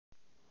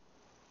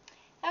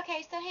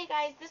Okay, so hey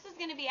guys, this is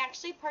going to be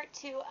actually part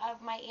 2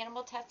 of my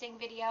animal testing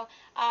video.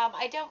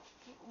 I don't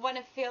want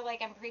to feel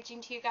like I'm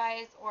preaching to you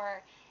guys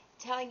or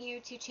telling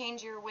you to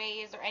change your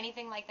ways or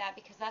anything like that,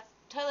 because that's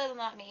totally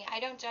not me. I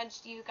don't judge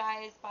you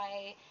guys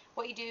by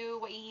what you do,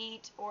 what you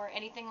eat, or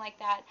anything like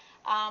that.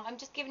 I'm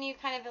just giving you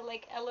kind of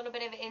a little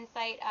bit of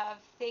insight of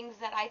things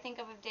that I think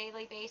of a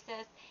daily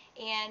basis,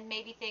 and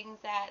maybe things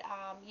that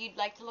you'd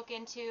like to look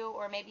into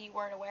or maybe you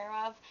weren't aware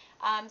of.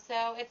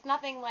 So it's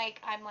nothing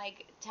like I'm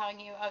like telling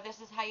you, oh,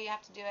 this is how you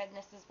have to do it and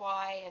this is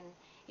why, and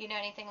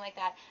anything like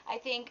that. I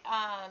think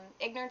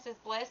ignorance is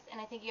bliss,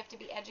 and I think you have to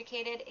be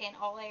educated in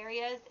all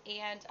areas,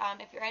 and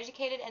if you're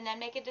educated and then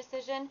make a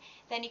decision,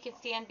 then you can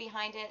stand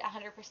behind it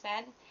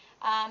 100%.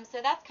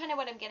 So that's kind of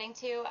what I'm getting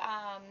to.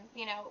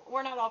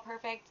 We're not all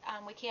perfect.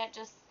 We can't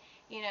just,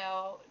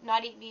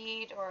 not eat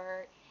meat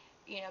or,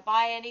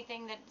 buy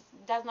anything that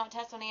does not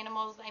test on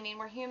animals. I mean,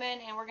 we're human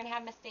and we're going to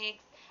have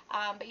mistakes,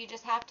 but you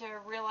just have to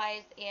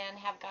realize and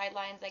have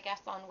guidelines, I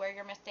guess, on where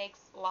your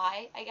mistakes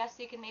lie, I guess,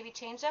 so you can maybe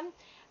change them.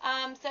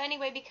 So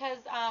anyway, because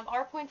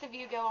our points of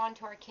view go on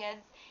to our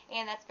kids,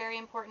 and that's very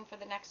important for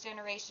the next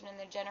generation and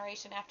the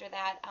generation after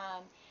that.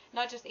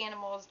 Not just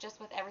animals,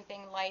 just with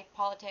everything, life,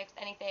 politics,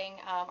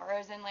 anything, our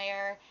ozone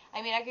layer.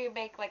 I mean, I could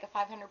make like a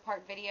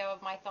 500-part video of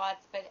my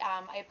thoughts, but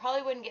it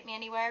probably wouldn't get me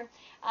anywhere.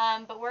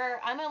 But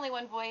I'm only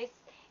one voice,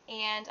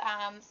 and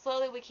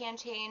slowly we can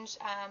change,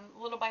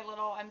 little by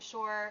little, I'm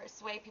sure,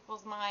 sway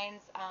people's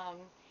minds.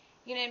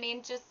 You know what I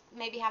mean? Just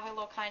maybe have a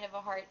little kind of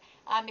a heart,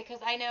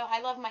 because I know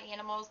I love my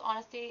animals,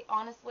 honestly,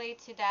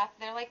 to death.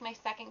 They're like my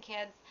second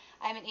kids.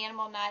 I'm an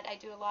animal nut. I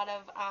do a lot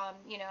of,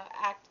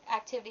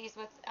 activities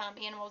with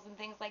animals and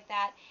things like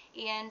that.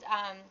 And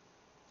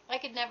I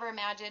could never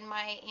imagine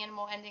my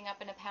animal ending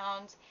up in a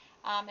pound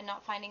and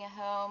not finding a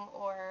home,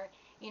 or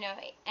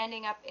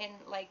ending up in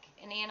like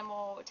an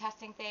animal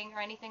testing thing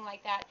or anything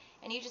like that.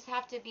 And you just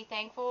have to be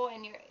thankful,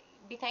 and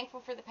be thankful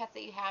for the pets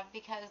that you have,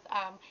 because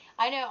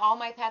I know all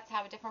my pets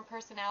have a different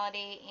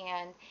personality,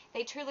 and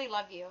they truly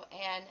love you.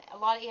 And a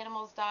lot of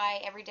animals die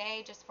every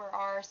day just for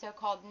our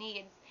so-called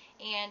needs,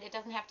 and it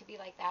doesn't have to be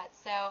like that.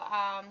 So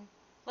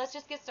let's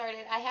just get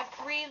started. I have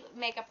 3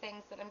 makeup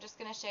things that I'm just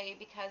going to show you,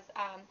 because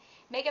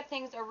makeup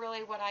things are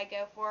really what I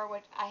go for.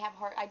 Which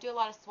I do a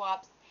lot of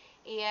swaps,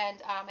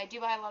 and I do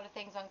buy a lot of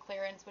things on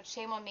clearance, which,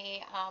 shame on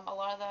me. A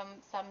lot of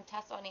them, some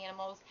test on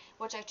animals,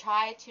 which I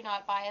try to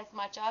not buy as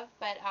much of,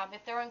 but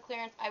if they're on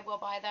clearance, I will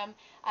buy them.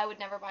 I would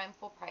never buy them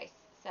full price.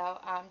 So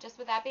just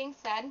with that being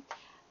said,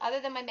 other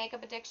than my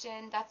makeup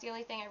addiction, that's the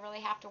only thing I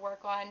really have to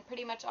work on.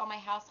 Pretty much all my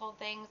household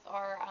things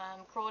are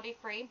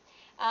cruelty-free.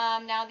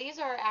 Now, these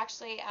are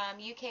actually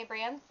UK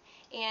brands,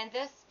 and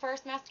this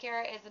first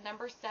mascara is a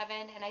number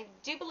 7, and I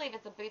do believe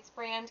it's a Boots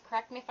brand.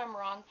 Correct me if I'm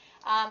wrong.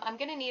 I'm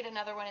going to need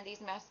another one of these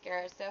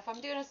mascaras, so if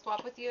I'm doing a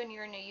swap with you and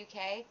you're in the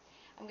UK,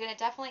 I'm going to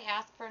definitely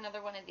ask for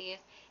another one of these.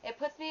 It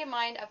puts me in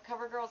mind of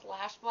CoverGirl's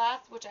Lash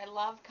Blast, which I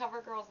love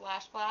CoverGirl's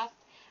Lash Blast.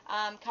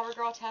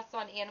 CoverGirl tests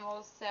on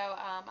animals, so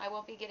I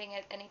won't be getting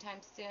it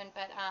anytime soon,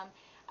 but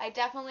I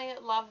definitely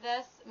love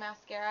this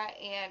mascara,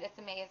 and it's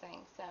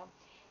amazing. So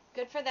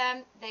good for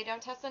them. They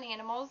don't test on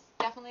animals.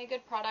 Definitely a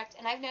good product.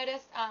 And I've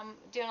noticed,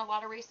 doing a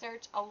lot of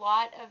research, a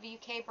lot of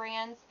UK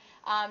brands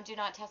do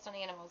not test on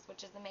animals,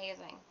 which is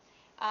amazing.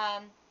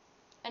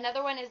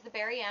 Another one is the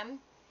Berry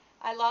M.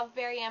 I love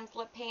Berry M's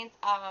lip paints.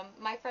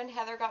 My friend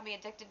Heather got me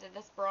addicted to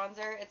this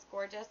bronzer. It's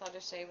gorgeous. I'll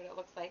just show you what it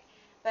looks like.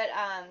 But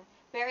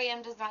Berry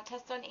M does not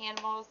test on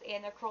animals,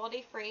 and they're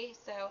cruelty-free,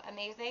 so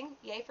amazing.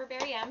 Yay for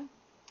Berry M.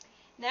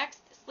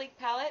 Next, Sleek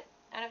Palette.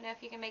 I don't know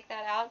if you can make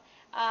that out.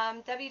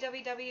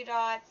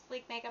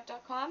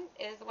 www.sleekmakeup.com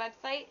is the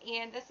website,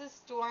 and this is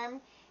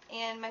Storm,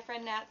 and my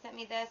friend Nat sent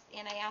me this,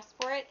 and I asked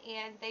for it,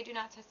 and they do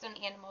not test on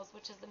animals,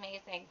 which is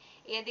amazing.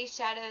 And these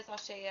shadows, I'll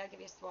show you, I'll give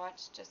you a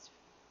swatch.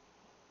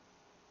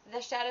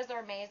 The shadows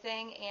are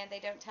amazing, and they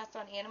don't test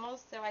on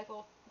animals, so I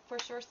will for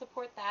sure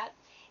support that.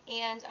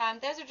 And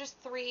those are just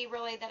 3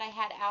 really that I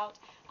had out.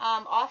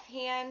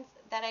 Offhand,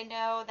 that I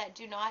know that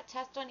do not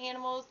test on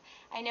animals.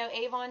 I know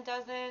Avon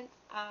doesn't.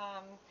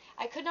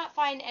 I could not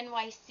find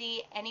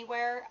NYC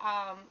anywhere.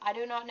 I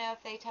do not know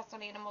if they test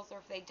on animals or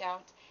if they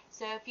don't.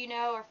 So if you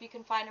know, or if you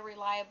can find a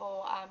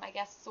reliable, I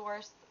guess,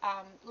 source,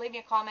 leave me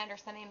a comment or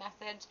send me a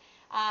message.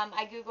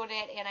 I Googled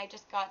it, and I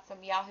just got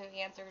some Yahoo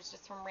answers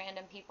just from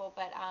random people,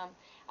 but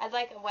I'd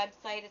like a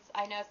website.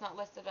 I know it's not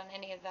listed on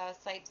any of the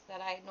sites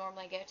that I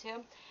normally go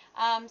to.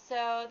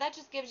 So that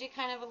just gives you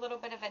kind of a little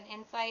bit of an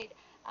insight.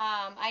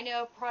 I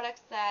know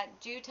products that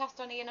do test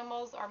on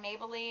animals are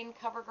Maybelline,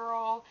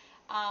 CoverGirl.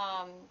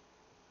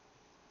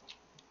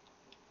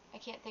 I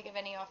can't think of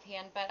any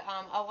offhand, but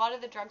a lot of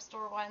the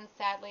drugstore ones,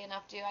 sadly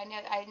enough, do. I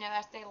know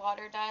Estee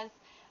Lauder does.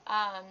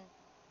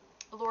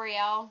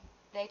 L'Oreal,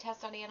 they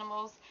test on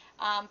animals.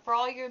 For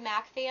all your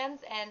MAC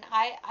fans, and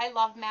I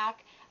love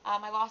MAC.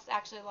 I lost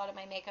actually a lot of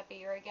my makeup a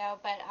year ago,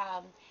 but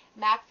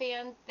MAC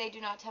fans, they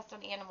do not test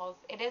on animals.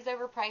 It is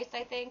overpriced,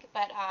 I think,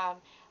 but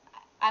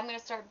I'm going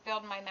to start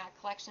building my mat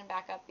collection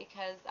back up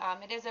because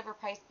it is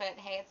overpriced, but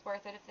hey, it's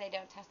worth it if they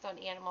don't test on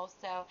animals.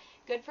 So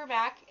good for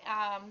Mac.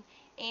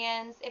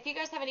 And if you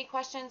guys have any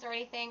questions or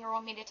anything, or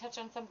want me to touch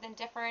on something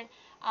different,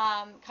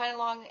 kind of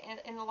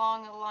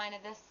along the line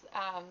of this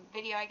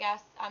video, I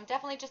guess,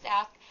 definitely just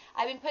ask.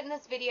 I've been putting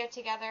this video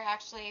together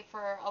actually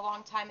for a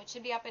long time. It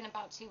should be up in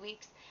about 2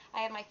 weeks.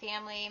 I have my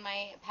family,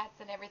 my pets,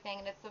 and everything,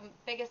 and it's the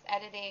biggest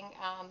editing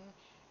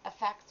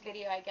effects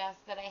video, I guess,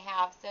 that I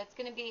have. So it's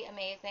going to be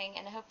amazing,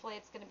 and hopefully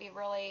it's going to be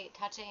really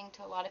touching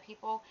to a lot of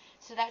people.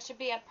 So that should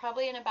be up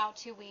probably in about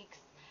 2 weeks.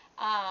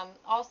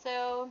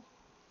 Also,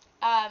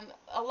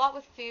 a lot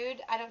with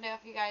food. I don't know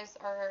if you guys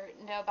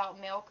know about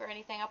milk or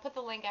anything. I'll put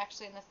the link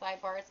actually in the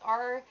sidebar. It's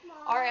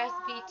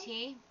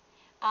RSVT.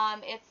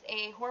 It's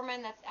a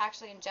hormone that's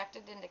actually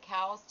injected into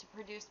cows to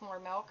produce more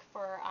milk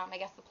for, I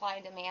guess, supply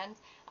and demand.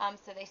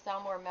 So they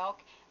sell more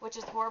milk, which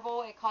is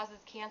horrible. It causes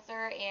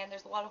cancer, and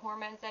there's a lot of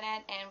hormones in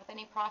it. And with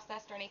any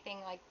processed or anything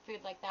like food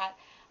like that,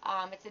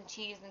 it's in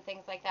cheese and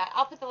things like that.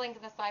 I'll put the link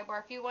in the sidebar.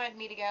 If you want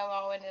me to go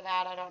all into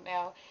that, I don't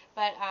know.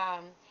 But,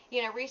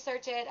 you know,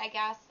 research it, I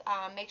guess.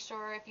 Make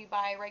sure if you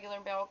buy regular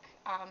milk,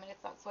 and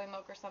it's not soy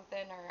milk or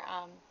something,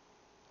 or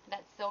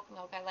that silk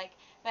milk I like.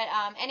 But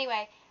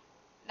anyway,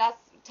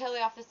 that's totally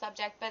off the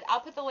subject, but I'll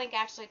put the link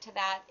actually to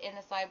that in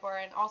the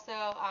sidebar, and also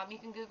you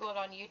can Google it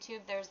on YouTube.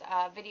 There's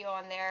a video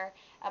on there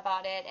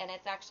about it, and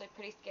it's actually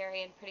pretty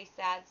scary and pretty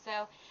sad.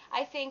 So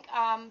I think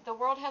the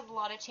world has a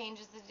lot of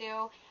changes to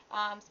do,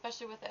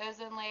 especially with the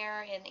ozone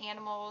layer and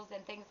animals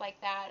and things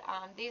like that.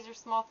 These are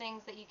small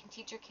things that you can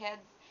teach your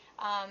kids,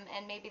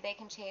 and maybe they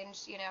can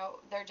change, you know,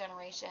 their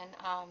generation.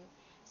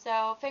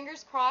 So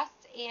fingers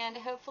crossed, and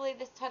hopefully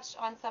this touched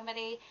on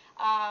somebody,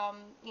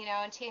 you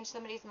know, and changed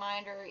somebody's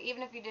mind, or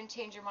even if you didn't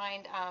change your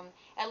mind,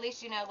 at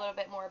least you know a little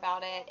bit more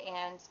about it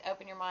and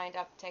open your mind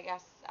up to, I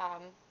guess,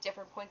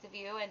 different points of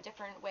view and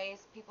different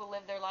ways people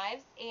live their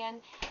lives.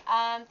 And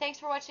thanks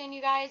for watching,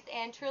 you guys,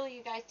 and truly,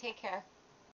 you guys take care.